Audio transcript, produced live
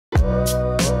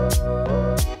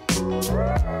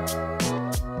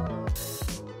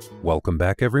Welcome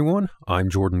back, everyone. I'm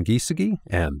Jordan Giesecke,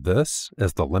 and this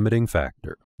is The Limiting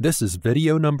Factor. This is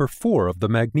video number 4 of the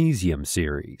Magnesium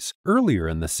series. Earlier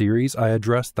in the series, I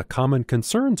addressed the common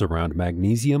concerns around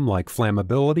magnesium like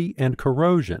flammability and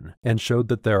corrosion, and showed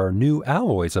that there are new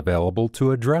alloys available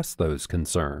to address those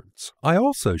concerns. I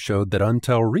also showed that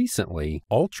until recently,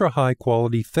 ultra-high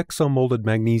quality Thixomolded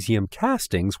magnesium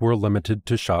castings were limited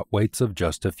to shot weights of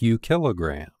just a few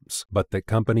kilograms, but that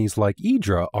companies like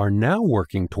Hydro are now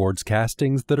working towards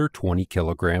castings that are 20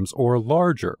 kilograms or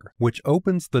larger, which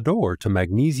opens the door to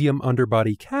magnesium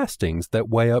underbody castings that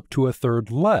weigh up to a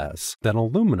third less than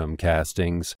aluminum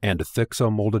castings, and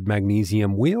Thixomolded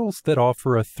magnesium wheels that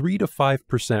offer a 3 to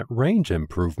 5% range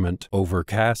improvement over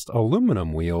cast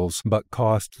aluminum wheels but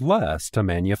cost less to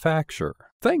manufacture.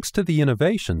 Thanks to the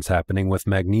innovations happening with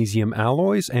magnesium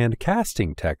alloys and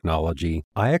casting technology,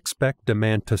 I expect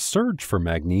demand to surge for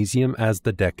magnesium as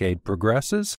the decade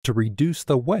progresses to reduce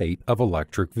the weight of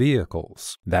electric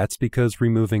vehicles. That's because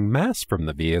removing mass from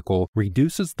the vehicle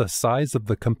reduces the size of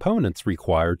the components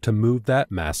required to move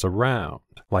that mass around,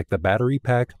 like the battery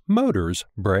pack, motors,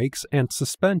 brakes, and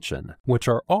suspension, which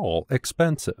are all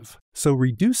expensive. So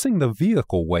reducing the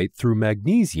vehicle weight through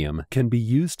magnesium can be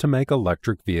used to make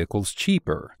electric vehicles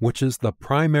cheaper, which is the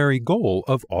primary goal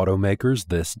of automakers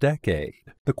this decade.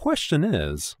 The question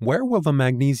is, where will the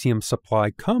magnesium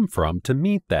supply come from to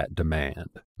meet that demand?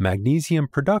 Magnesium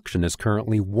production is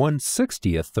currently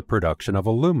 1/60th the production of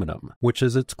aluminum, which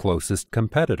is its closest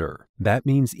competitor. That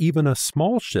means even a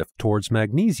small shift towards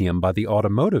magnesium by the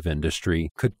automotive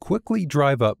industry could quickly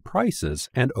drive up prices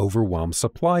and overwhelm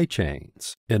supply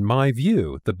chains. In my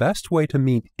view, the best way to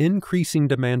meet increasing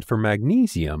demand for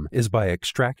magnesium is by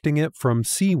extracting it from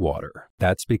seawater.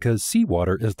 That's because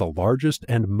seawater is the largest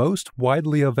and most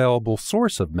widely available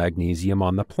source of magnesium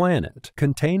on the planet,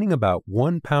 containing about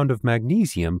 1 pound of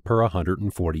magnesium per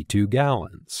 142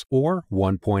 gallons, or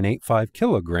 1.85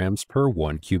 kilograms per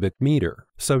 1 cubic meter.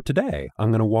 So today, I'm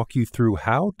going to walk you through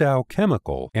how Dow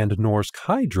Chemical and Norsk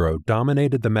Hydro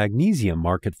dominated the magnesium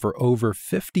market for over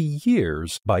 50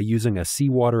 years by using a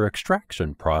seawater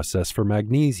extraction process for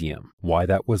magnesium, why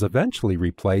that was eventually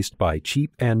replaced by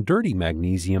cheap and dirty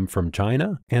magnesium from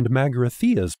China, and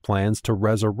Magrathea's plans to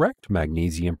resurrect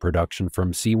magnesium production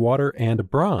from seawater and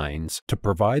brines to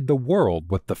provide the world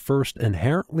with the first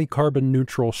inherently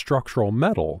carbon-neutral structural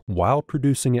metal while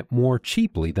producing it more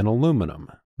cheaply than aluminum.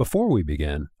 Before we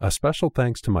begin, a special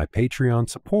thanks to my Patreon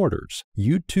supporters,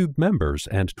 YouTube members,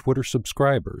 and Twitter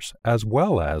subscribers, as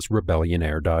well as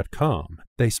Rebellionaire.com.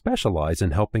 They specialize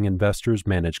in helping investors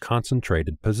manage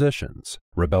concentrated positions.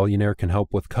 Rebellionaire can help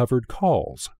with covered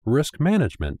calls, risk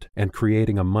management, and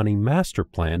creating a money master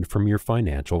plan from your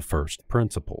financial first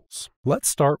principles. Let's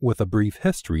start with a brief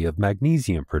history of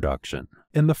magnesium production.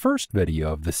 In the first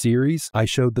video of the series, I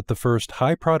showed that the first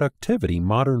high-productivity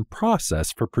modern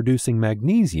process for producing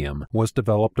magnesium was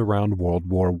developed around World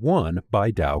War I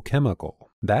by Dow Chemical.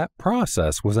 That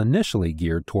process was initially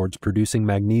geared towards producing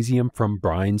magnesium from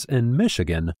brines in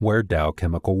Michigan, where Dow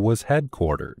Chemical was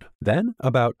headquartered. Then,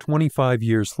 about 25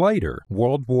 years later,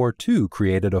 World War II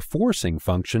created a forcing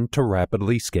function to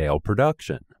rapidly scale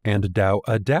production, and Dow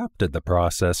adapted the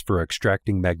process for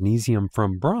extracting magnesium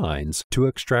from brines to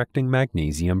extracting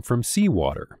magnesium from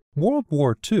seawater. World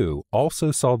War II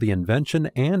also saw the invention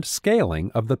and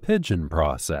scaling of the Pidgeon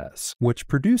Process, which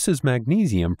produces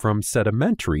magnesium from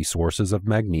sedimentary sources of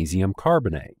magnesium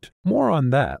carbonate. More on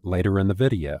that later in the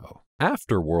video.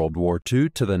 After World War II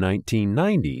to the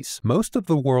 1990s, most of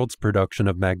the world's production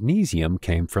of magnesium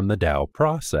came from the Dow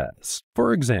Process.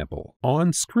 For example,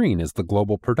 on screen is the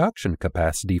global production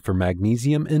capacity for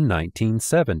magnesium in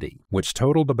 1970, which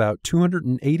totaled about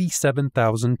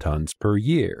 287,000 tons per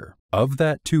year. Of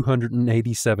that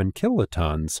 287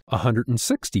 kilotons,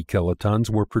 160 kilotons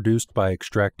were produced by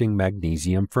extracting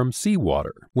magnesium from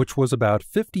seawater, which was about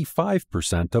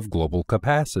 55% of global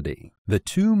capacity. The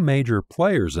two major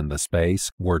players in the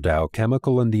space were Dow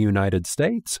Chemical in the United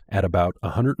States at about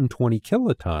 120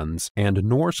 kilotons and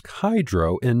Norsk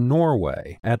Hydro in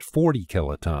Norway at 40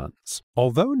 kilotons.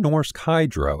 Although Norsk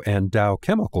Hydro and Dow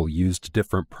Chemical used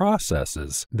different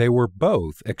processes, they were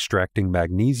both extracting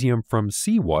magnesium from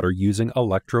seawater using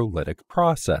electrolytic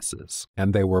processes,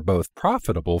 and they were both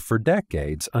profitable for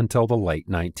decades until the late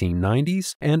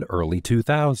 1990s and early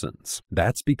 2000s.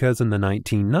 That's because in the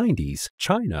 1990s,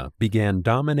 China began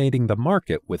dominating the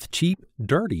market with cheap,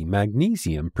 dirty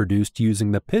magnesium produced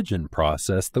using the Pidgeon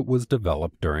process that was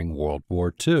developed during World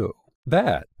War II.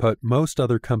 That put most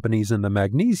other companies in the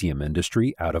magnesium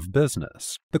industry out of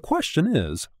business. The question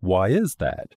is, why is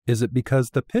that? Is it because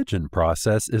the Pidgeon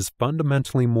process is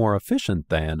fundamentally more efficient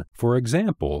than, for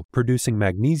example, producing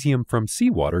magnesium from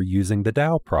seawater using the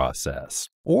Dow process?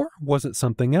 Or was it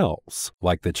something else,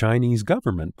 like the Chinese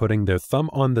government putting their thumb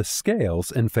on the scales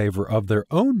in favor of their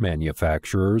own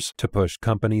manufacturers to push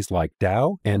companies like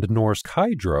Dow and Norsk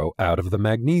Hydro out of the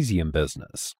magnesium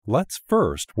business? Let's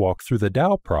first walk through the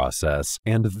Dow process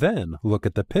and then look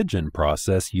at the Pidgeon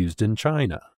process used in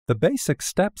China. The basic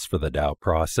steps for the Dow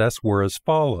process were as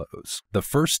follows. The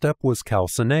first step was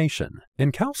calcination.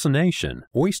 In calcination,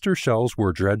 oyster shells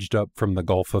were dredged up from the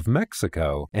Gulf of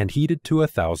Mexico and heated to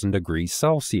 1,000 degrees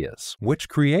Celsius, which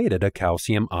created a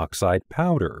calcium oxide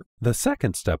powder. The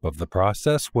second step of the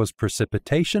process was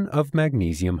precipitation of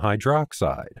magnesium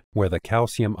hydroxide, where the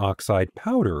calcium oxide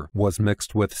powder was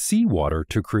mixed with seawater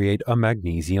to create a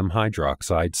magnesium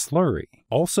hydroxide slurry,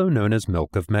 also known as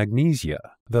milk of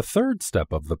magnesia. The third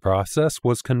step of the process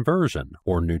was conversion,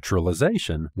 or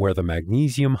neutralization, where the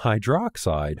magnesium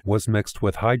hydroxide was mixed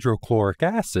with hydrochloric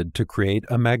acid to create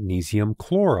a magnesium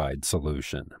chloride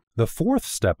solution. The fourth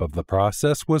step of the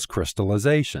process was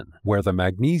crystallization, where the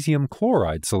magnesium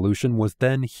chloride solution was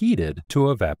then heated to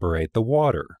evaporate the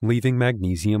water, leaving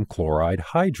magnesium chloride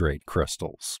hydrate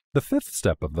crystals. The fifth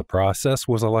step of the process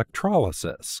was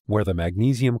electrolysis, where the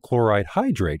magnesium chloride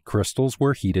hydrate crystals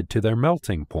were heated to their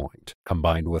melting point,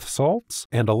 combined with salts,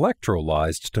 and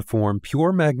electrolyzed to form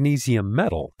pure magnesium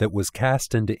metal that was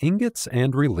cast into ingots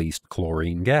and released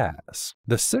chlorine gas.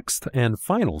 The sixth and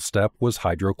final step was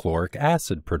hydrochloric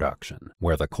acid production,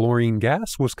 where the chlorine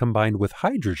gas was combined with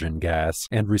hydrogen gas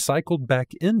and recycled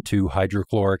back into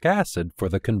hydrochloric acid for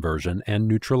the conversion and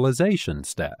neutralization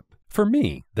step. For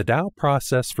me, the Dow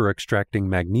process for extracting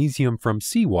magnesium from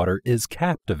seawater is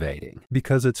captivating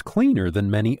because it's cleaner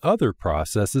than many other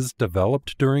processes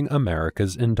developed during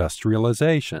America's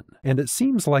industrialization, and it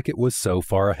seems like it was so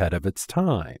far ahead of its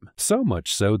time, so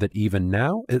much so that even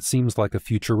now it seems like a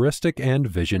futuristic and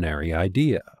visionary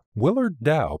idea. Willard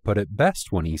Dow put it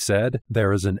best when he said,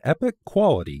 "There is an epic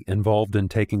quality involved in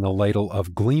taking a ladle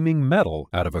of gleaming metal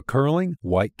out of a curling,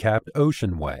 white-capped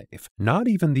ocean wave. Not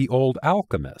even the old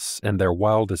alchemists and their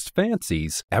wildest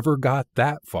fancies ever got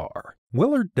that far."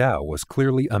 Willard Dow was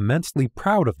clearly immensely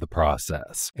proud of the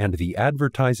process, and the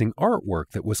advertising artwork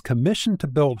that was commissioned to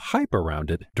build hype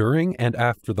around it during and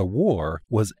after the war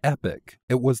was epic.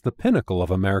 It was the pinnacle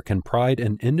of American pride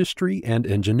in industry and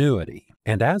ingenuity.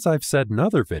 And as I've said in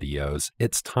other videos,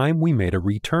 it's time we made a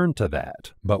return to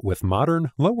that, but with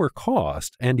modern, lower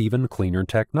cost, and even cleaner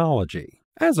technology.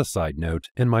 As a side note,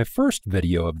 in my first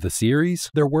video of the series,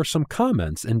 there were some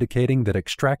comments indicating that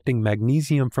extracting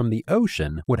magnesium from the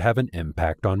ocean would have an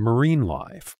impact on marine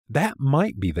life. That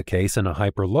might be the case in a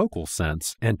hyperlocal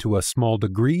sense and to a small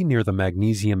degree near the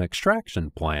magnesium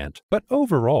extraction plant, but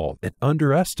overall it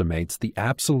underestimates the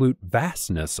absolute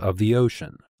vastness of the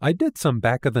ocean. I did some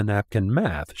back-of-the-napkin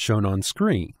math shown on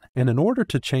screen, and in order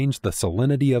to change the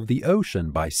salinity of the ocean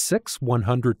by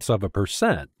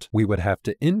 0.06%, we would have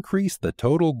to increase the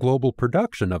total global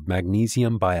production of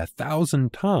magnesium by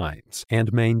 1,000 times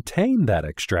and maintain that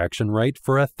extraction rate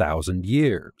for 1,000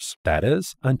 years. That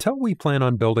is, until we plan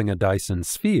on building a Dyson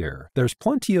sphere, there's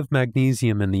plenty of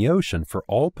magnesium in the ocean for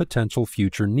all potential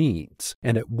future needs,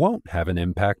 and it won't have an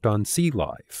impact on sea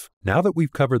life. Now that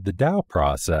we've covered the Dow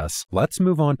process, let's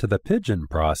move on to the Pidgeon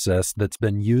process that's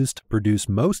been used to produce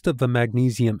most of the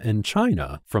magnesium in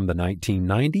China from the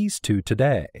 1990s to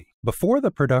today. Before the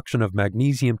production of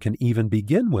magnesium can even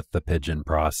begin with the Pidgeon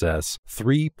process,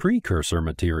 3 precursor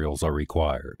materials are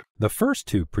required. The first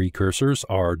 2 precursors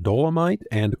are dolomite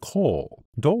and coal.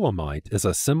 Dolomite is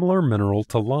a similar mineral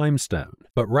to limestone,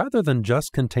 but rather than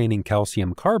just containing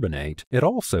calcium carbonate, it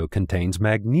also contains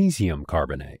magnesium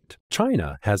carbonate.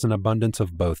 China has an abundance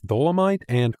of both dolomite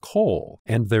and coal,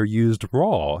 and they're used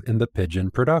raw in the Pidgeon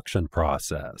production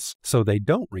process, so they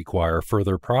don't require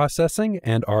further processing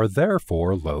and are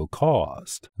therefore low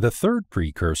cost. The third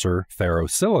precursor,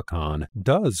 ferrosilicon,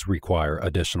 does require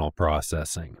additional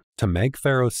processing. To make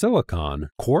ferrosilicon,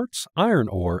 quartz, iron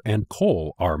ore, and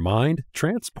coal are mined,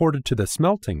 transported to the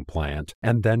smelting plant,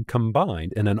 and then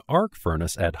combined in an arc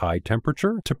furnace at high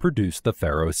temperature to produce the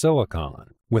ferrosilicon.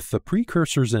 With the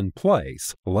precursors in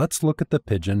place, let's look at the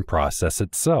Pidgeon process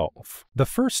itself. The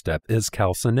first step is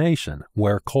calcination,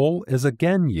 where coal is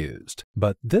again used,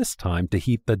 but this time to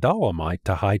heat the dolomite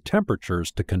to high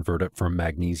temperatures to convert it from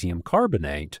magnesium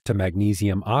carbonate to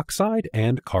magnesium oxide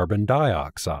and carbon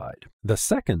dioxide. The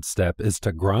second step is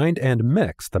to grind and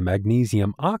mix the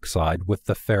magnesium oxide with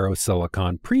the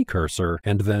ferrosilicon precursor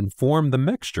and then form the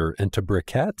mixture into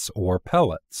briquettes or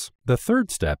pellets. The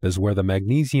third step is where the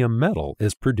magnesium metal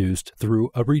is produced through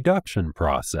a reduction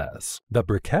process. The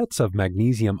briquettes of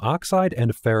magnesium oxide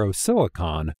and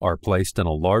ferrosilicon are placed in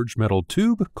a large metal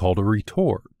tube called a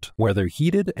retort, where they're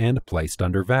heated and placed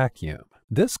under vacuum.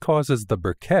 This causes the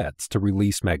briquettes to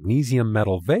release magnesium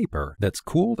metal vapor that's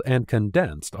cooled and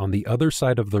condensed on the other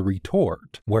side of the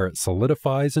retort, where it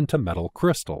solidifies into metal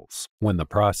crystals. When the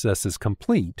process is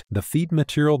complete, the feed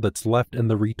material that's left in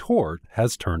the retort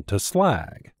has turned to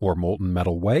slag, or molten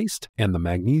metal waste, and the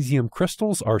magnesium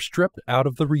crystals are stripped out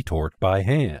of the retort by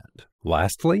hand.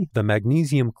 Lastly, the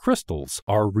magnesium crystals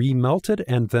are remelted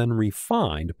and then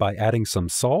refined by adding some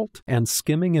salt and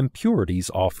skimming impurities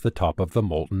off the top of the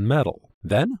molten metal.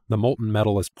 Then, the molten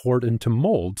metal is poured into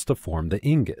molds to form the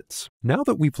ingots. Now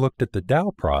that we've looked at the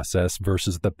Dow process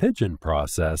versus the Pidgeon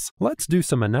process, let's do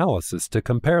some analysis to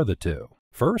compare the two.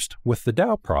 First, with the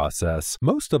Dow process,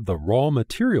 most of the raw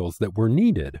materials that were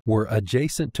needed were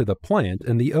adjacent to the plant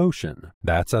in the ocean.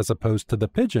 That's as opposed to the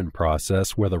Pidgeon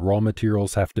process, where the raw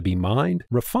materials have to be mined,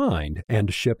 refined,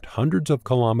 and shipped hundreds of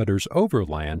kilometers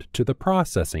overland to the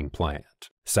processing plant.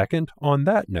 Second, on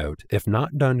that note, if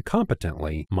not done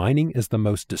competently, mining is the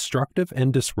most destructive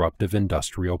and disruptive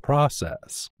industrial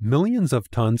process. Millions of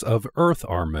tons of earth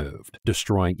are moved,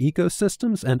 destroying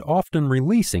ecosystems and often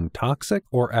releasing toxic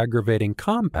or aggravating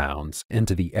compounds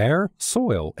into the air,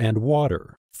 soil, and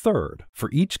water. Third,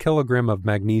 for each kilogram of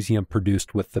magnesium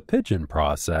produced with the Pidgeon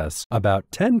process,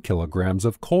 about 10 kilograms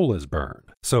of coal is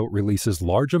burned, so it releases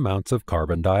large amounts of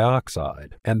carbon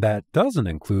dioxide. And that doesn't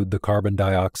include the carbon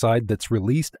dioxide that's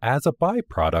released as a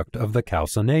byproduct of the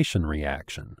calcination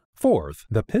reaction. Fourth,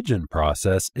 the Pidgeon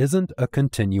process isn't a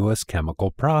continuous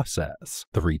chemical process.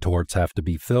 The retorts have to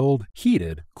be filled,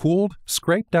 heated, cooled,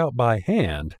 scraped out by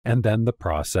hand, and then the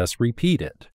process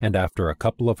repeated. And after a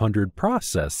couple of hundred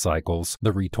process cycles,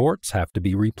 the retorts have to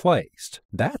be replaced.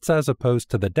 That's as opposed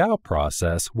to the Dow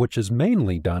process, which is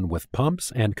mainly done with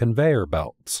pumps and conveyor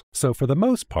belts. So for the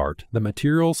most part, the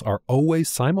materials are always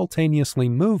simultaneously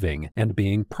moving and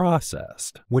being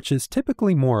processed, which is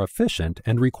typically more efficient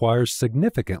and requires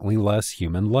significantly less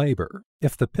human labor.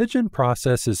 If the Pidgeon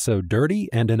process is so dirty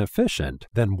and inefficient,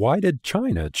 then why did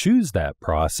China choose that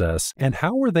process, and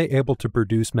how were they able to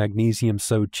produce magnesium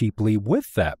so cheaply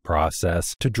with that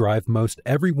process to drive most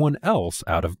everyone else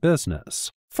out of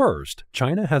business? First,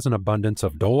 China has an abundance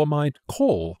of dolomite,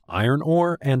 coal, iron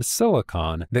ore, and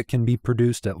silicon that can be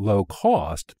produced at low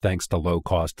cost thanks to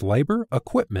low-cost labor,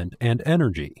 equipment, and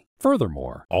energy.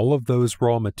 Furthermore, all of those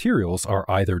raw materials are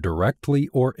either directly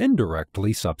or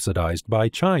indirectly subsidized by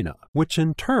China, which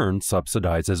in turn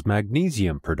subsidizes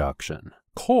magnesium production.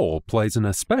 Coal plays an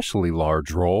especially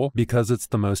large role because it's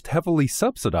the most heavily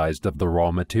subsidized of the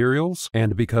raw materials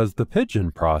and because the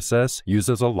Pidgeon process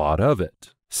uses a lot of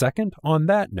it. Second, on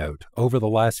that note, over the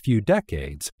last few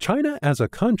decades, China as a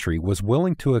country was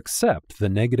willing to accept the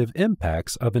negative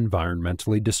impacts of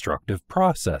environmentally destructive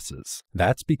processes.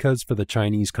 That's because for the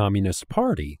Chinese Communist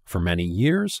Party, for many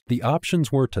years, the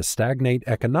options were to stagnate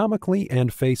economically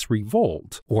and face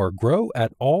revolt, or grow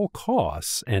at all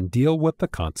costs and deal with the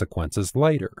consequences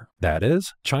later. That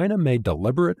is, China made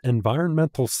deliberate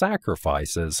environmental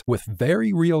sacrifices with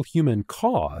very real human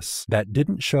costs that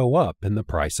didn't show up in the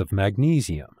price of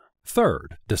magnesium.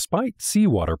 Third, despite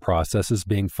seawater processes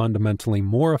being fundamentally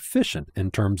more efficient in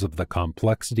terms of the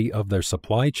complexity of their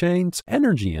supply chains,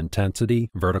 energy intensity,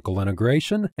 vertical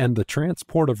integration, and the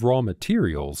transport of raw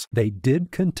materials, they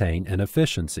did contain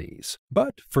inefficiencies.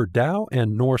 But for Dow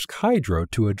and Norsk Hydro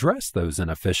to address those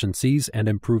inefficiencies and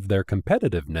improve their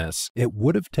competitiveness, it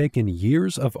would have taken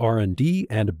years of R&D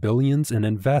and billions in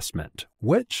investment,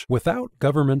 which, without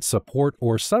government support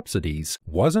or subsidies,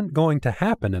 wasn't going to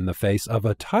happen in the face of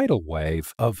a tidal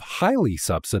wave of highly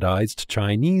subsidized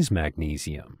Chinese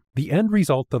magnesium. The end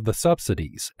result of the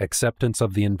subsidies, acceptance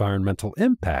of the environmental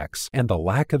impacts, and the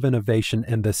lack of innovation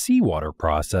in the seawater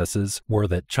processes were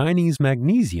that Chinese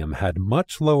magnesium had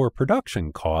much lower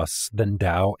production costs than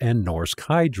Dow and Norsk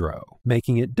Hydro,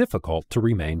 making it difficult to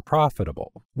remain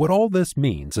profitable. What all this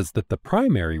means is that the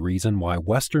primary reason why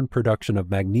Western production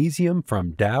of magnesium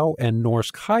from Dow and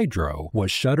Norsk Hydro was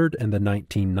shuttered in the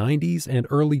 1990s and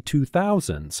early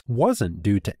 2000s wasn't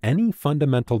due to any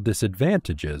fundamental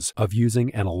disadvantages of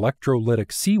using an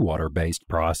electrolytic seawater-based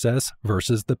process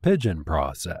versus the Pidgeon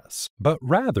process, but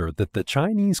rather that the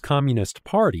Chinese Communist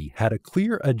Party had a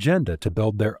clear agenda to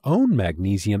build their own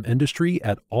magnesium industry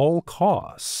at all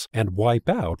costs and wipe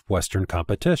out Western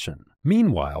competition.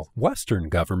 Meanwhile, Western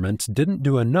governments didn't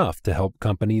do enough to help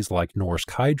companies like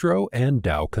Norsk Hydro and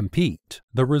Dow compete.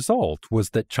 The result was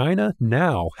that China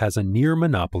now has a near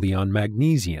monopoly on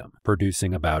magnesium,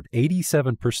 producing about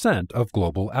 87% of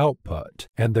global output,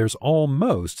 and there's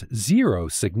almost zero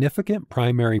significant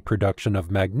primary production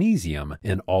of magnesium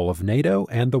in all of NATO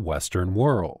and the Western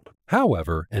world.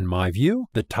 However, in my view,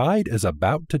 the tide is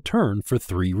about to turn for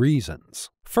three reasons.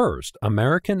 First,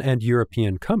 American and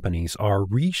European companies are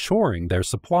reshoring their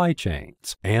supply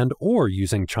chains and/or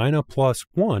using China Plus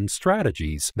One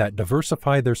strategies that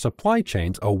diversify their supply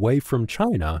chains away from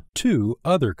China to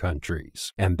other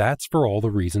countries. And that's for all the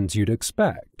reasons you'd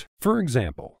expect. For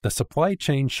example, the supply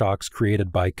chain shocks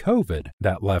created by COVID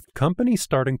that left companies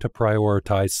starting to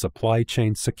prioritize supply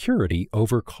chain security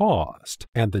over cost,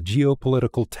 and the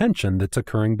geopolitical tension that's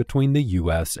occurring between the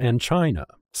US and China.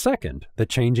 Second, the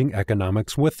changing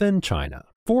economics within China.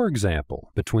 For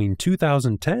example, between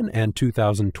 2010 and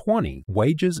 2020,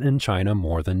 wages in China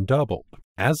more than doubled.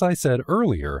 As I said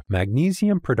earlier,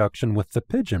 magnesium production with the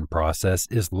Pidgeon process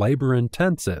is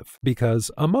labor-intensive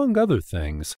because, among other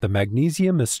things, the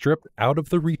magnesium is stripped out of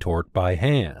the retort by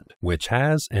hand, which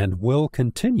has and will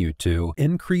continue to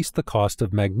increase the cost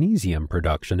of magnesium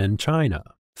production in China.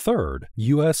 Third,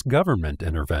 U.S. government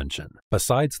intervention.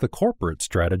 Besides the corporate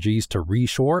strategies to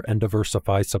reshore and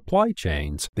diversify supply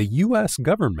chains, the U.S.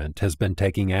 government has been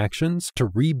taking actions to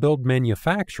rebuild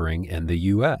manufacturing in the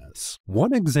U.S.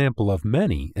 One example of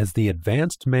many is the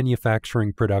Advanced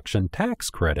Manufacturing Production Tax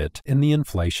Credit in the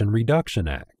Inflation Reduction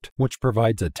Act, which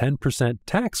provides a 10%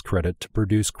 tax credit to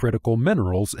produce critical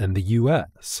minerals in the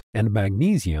U.S., and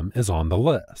magnesium is on the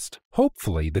list.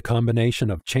 Hopefully, the combination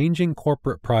of changing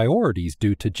corporate priorities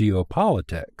due to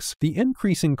geopolitics, the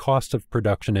increasing cost of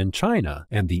production in China,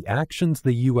 and the actions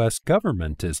the U.S.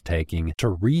 government is taking to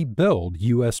rebuild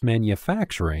U.S.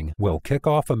 manufacturing will kick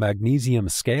off a magnesium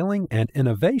scaling and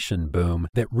innovation boom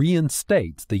that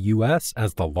reinstates the U.S.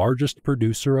 as the largest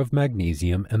producer of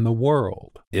magnesium in the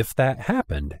world. If that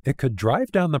happened, it could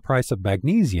drive down the price of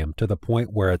magnesium to the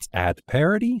point where it's at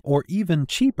parity or even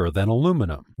cheaper than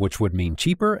aluminum, which would mean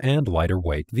cheaper and lighter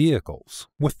weight vehicles.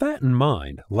 With that in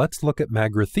mind, let's look at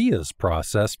Magrathea's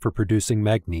process for producing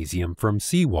magnesium from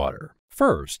seawater.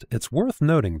 First, it's worth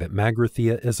noting that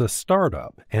Magrathea is a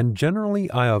startup, and generally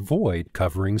I avoid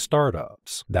covering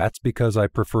startups. That's because I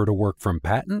prefer to work from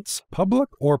patents, public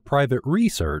or private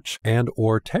research,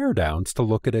 and/or teardowns to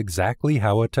look at exactly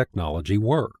how a technology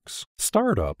works.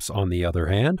 Startups, on the other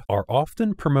hand, are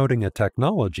often promoting a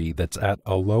technology that's at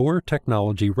a lower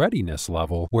technology readiness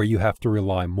level where you have to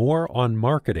rely more on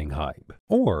marketing hype,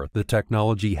 or the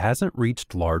technology hasn't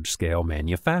reached large-scale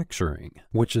manufacturing,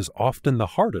 which is often the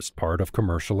hardest part of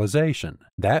commercialization.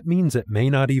 That means it may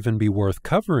not even be worth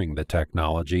covering the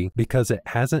technology because it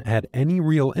hasn't had any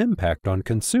real impact on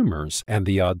consumers, and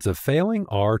the odds of failing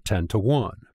are 10 to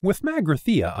 1. With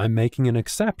Magrathea, I'm making an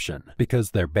exception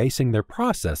because they're basing their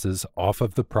processes off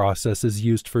of the processes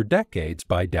used for decades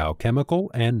by Dow Chemical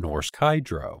and Norsk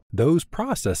Hydro. Those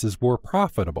processes were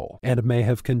profitable and may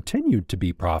have continued to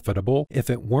be profitable if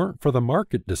it weren't for the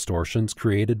market distortions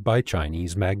created by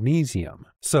Chinese magnesium.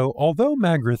 So, although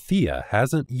Magrathea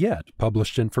hasn't yet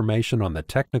published information on the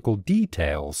technical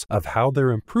details of how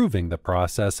they're improving the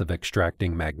process of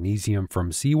extracting magnesium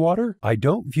from seawater, I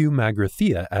don't view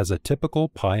Magrathea as a typical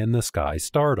pie-in-the-sky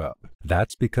startup.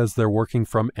 That's because they're working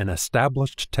from an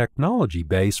established technology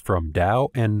base from Dow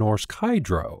and Norsk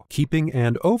Hydro, keeping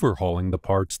and overhauling the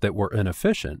parts that were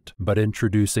inefficient, but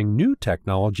introducing new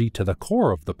technology to the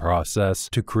core of the process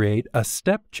to create a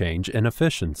step change in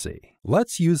efficiency.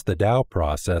 Let's use the Dow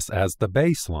process as the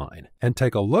baseline and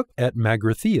take a look at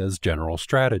Magrathea's general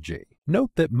strategy.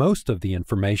 Note that most of the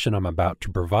information I'm about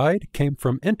to provide came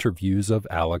from interviews of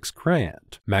Alex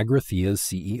Grant, Magrathea's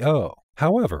CEO.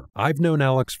 However, I've known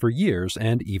Alex for years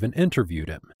and even interviewed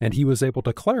him, and he was able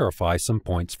to clarify some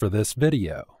points for this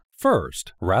video.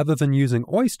 First, rather than using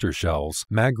oyster shells,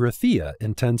 Magrathea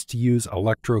intends to use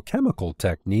electrochemical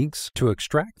techniques to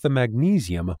extract the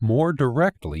magnesium more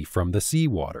directly from the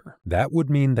seawater. That would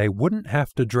mean they wouldn't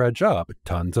have to dredge up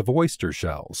tons of oyster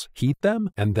shells, heat them,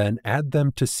 and then add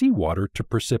them to seawater to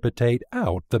precipitate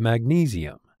out the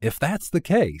magnesium. If that's the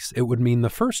case, it would mean the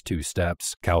first two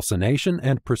steps, calcination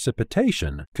and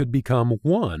precipitation, could become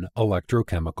one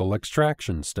electrochemical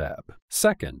extraction step.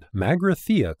 Second,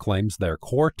 Magrathea claims their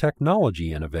core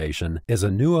technology innovation is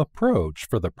a new approach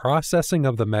for the processing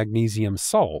of the magnesium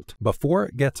salt before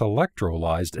it gets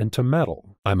electrolyzed into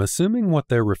metal. I'm assuming what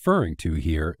they're referring to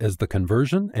here is the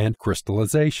conversion and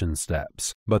crystallization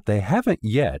steps, but they haven't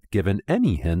yet given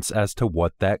any hints as to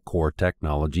what that core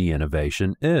technology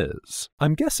innovation is.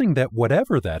 I'm guessing guessing that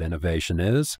whatever that innovation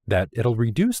is, that it'll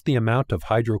reduce the amount of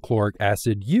hydrochloric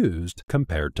acid used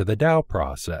compared to the Dow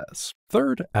process.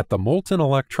 Third, at the molten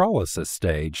electrolysis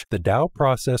stage, the Dow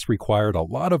process required a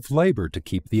lot of labor to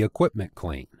keep the equipment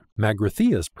clean.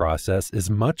 Magrathea's process is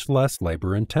much less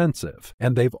labor-intensive,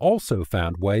 and they've also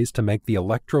found ways to make the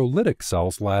electrolytic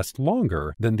cells last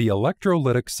longer than the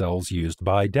electrolytic cells used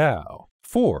by Dow.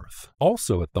 Fourth,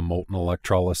 also at the molten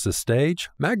electrolysis stage,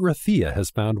 Magrathea has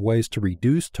found ways to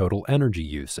reduce total energy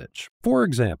usage. For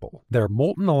example, their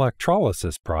molten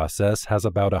electrolysis process has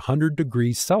about 100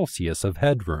 degrees Celsius of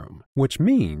headroom, which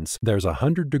means there's a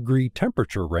 100-degree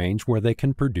temperature range where they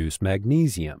can produce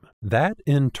magnesium. That,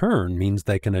 in turn, means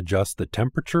they can adjust the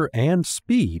temperature and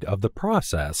speed of the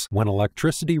process when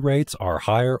electricity rates are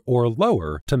higher or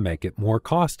lower to make it more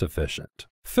cost-efficient.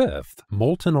 Fifth,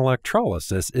 molten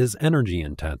electrolysis is energy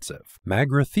intensive.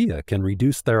 Magrathea can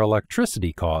reduce their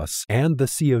electricity costs and the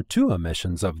CO2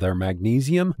 emissions of their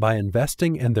magnesium by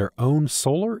investing in their own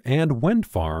solar and wind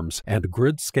farms and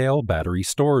grid-scale battery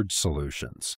storage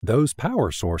solutions. Those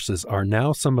power sources are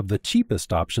now some of the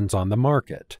cheapest options on the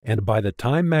market, and by the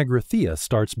time Magrathea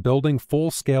starts building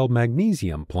full-scale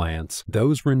magnesium plants,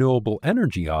 those renewable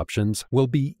energy options will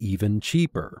be even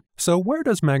cheaper. So where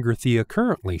does Magrathea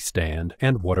currently stand,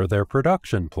 and what are their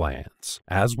production plans?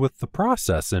 As with the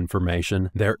process information,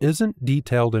 there isn't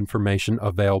detailed information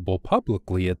available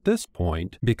publicly at this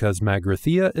point because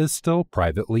Magrathea is still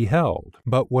privately held.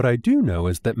 But what I do know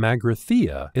is that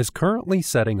Magrathea is currently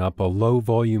setting up a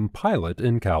low-volume pilot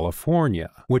in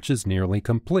California, which is nearly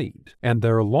complete, and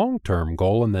their long-term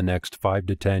goal in the next 5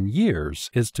 to 10 years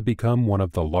is to become one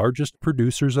of the largest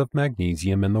producers of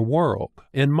magnesium in the world.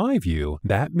 In my view,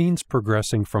 that means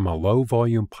progressing from a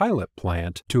low-volume pilot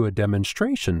plant to a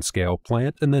demonstration-scale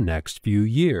plant in the next few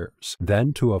years,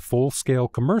 then to a full-scale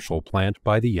commercial plant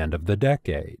by the end of the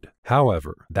decade.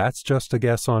 However, that's just a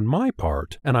guess on my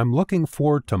part, and I'm looking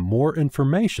forward to more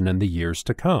information in the years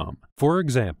to come. For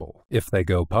example, if they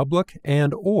go public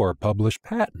and/or publish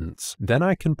patents, then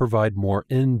I can provide more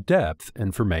in-depth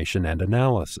information and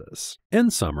analysis. In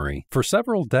summary, for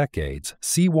several decades,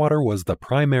 Seawater was the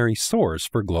primary source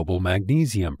for global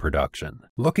magnesium production.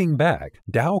 Looking back,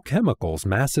 Dow Chemical's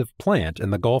massive plant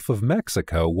in the Gulf of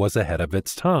Mexico was ahead of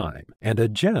its time, and a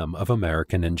gem of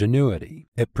American ingenuity.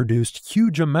 It produced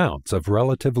huge amounts of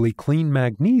relatively clean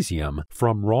magnesium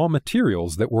from raw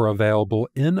materials that were available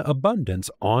in abundance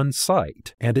on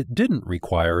site, and it didn't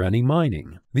require any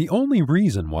mining. The only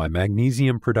reason why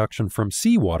magnesium production from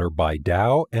Seawater by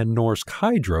Dow and Norsk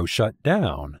Hydro shut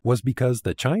down was because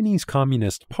the Chinese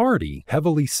Communist Party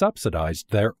heavily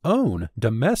subsidized their own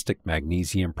domestic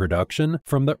magnesium production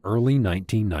from the early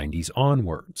 1990s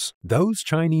onwards. Those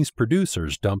Chinese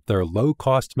producers dumped their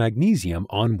low-cost magnesium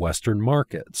on Western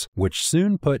markets, which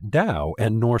soon put Dow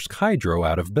and Norsk Hydro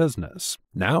out of business.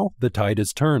 Now the tide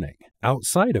is turning.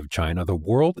 Outside of China, the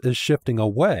world is shifting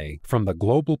away from the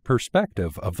global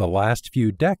perspective of the last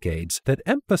few decades that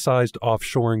emphasized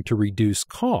offshoring to reduce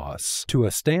costs to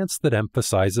a stance that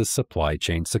emphasizes supply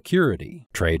chain security,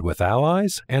 trade with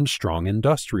allies, and strong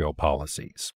industrial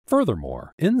policies.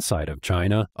 Furthermore, inside of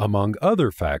China, among other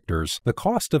factors, the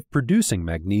cost of producing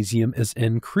magnesium is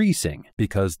increasing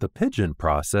because the Pidgeon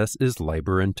process is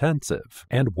labor-intensive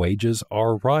and wages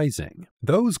are rising.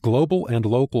 Those global and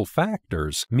local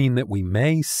factors mean that we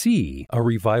may see a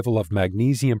revival of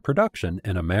magnesium production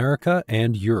in America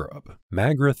and Europe.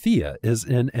 Magrathea is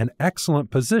in an excellent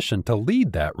position to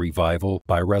lead that revival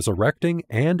by resurrecting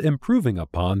and improving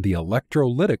upon the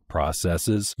electrolytic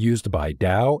processes used by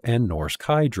Dow and Norsk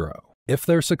Hydro. If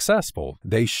they're successful,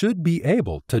 they should be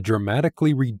able to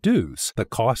dramatically reduce the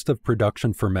cost of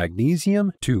production for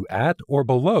magnesium to at or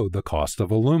below the cost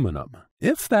of aluminum.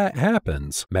 If that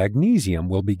happens, magnesium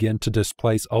will begin to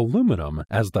displace aluminum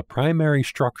as the primary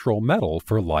structural metal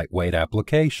for lightweight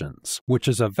applications, which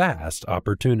is a vast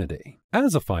opportunity.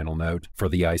 As a final note, for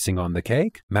the icing on the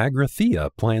cake,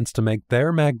 Magrathea plans to make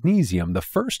their magnesium the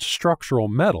first structural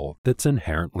metal that's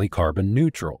inherently carbon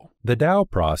neutral. The Dow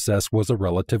process was a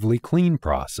relatively clean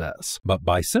process, but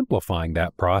by simplifying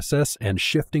that process and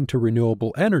shifting to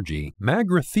renewable energy,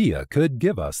 Magrathea could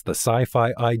give us the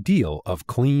sci-fi ideal of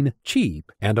clean, cheap,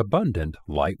 and abundant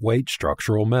lightweight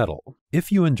structural metal.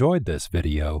 If you enjoyed this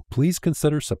video, please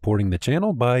consider supporting the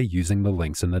channel by using the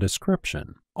links in the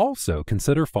description. Also,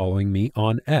 consider following me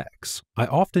on X. I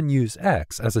often use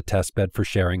X as a testbed for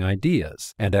sharing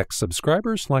ideas, and X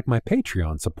subscribers, like my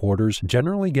Patreon supporters,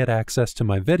 generally get access to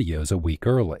my videos a week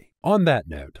early. On that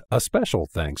note, a special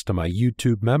thanks to my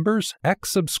YouTube members,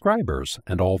 X subscribers,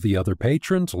 and all the other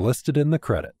patrons listed in the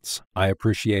credits. I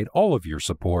appreciate all of your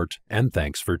support, and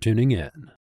thanks for tuning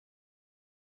in.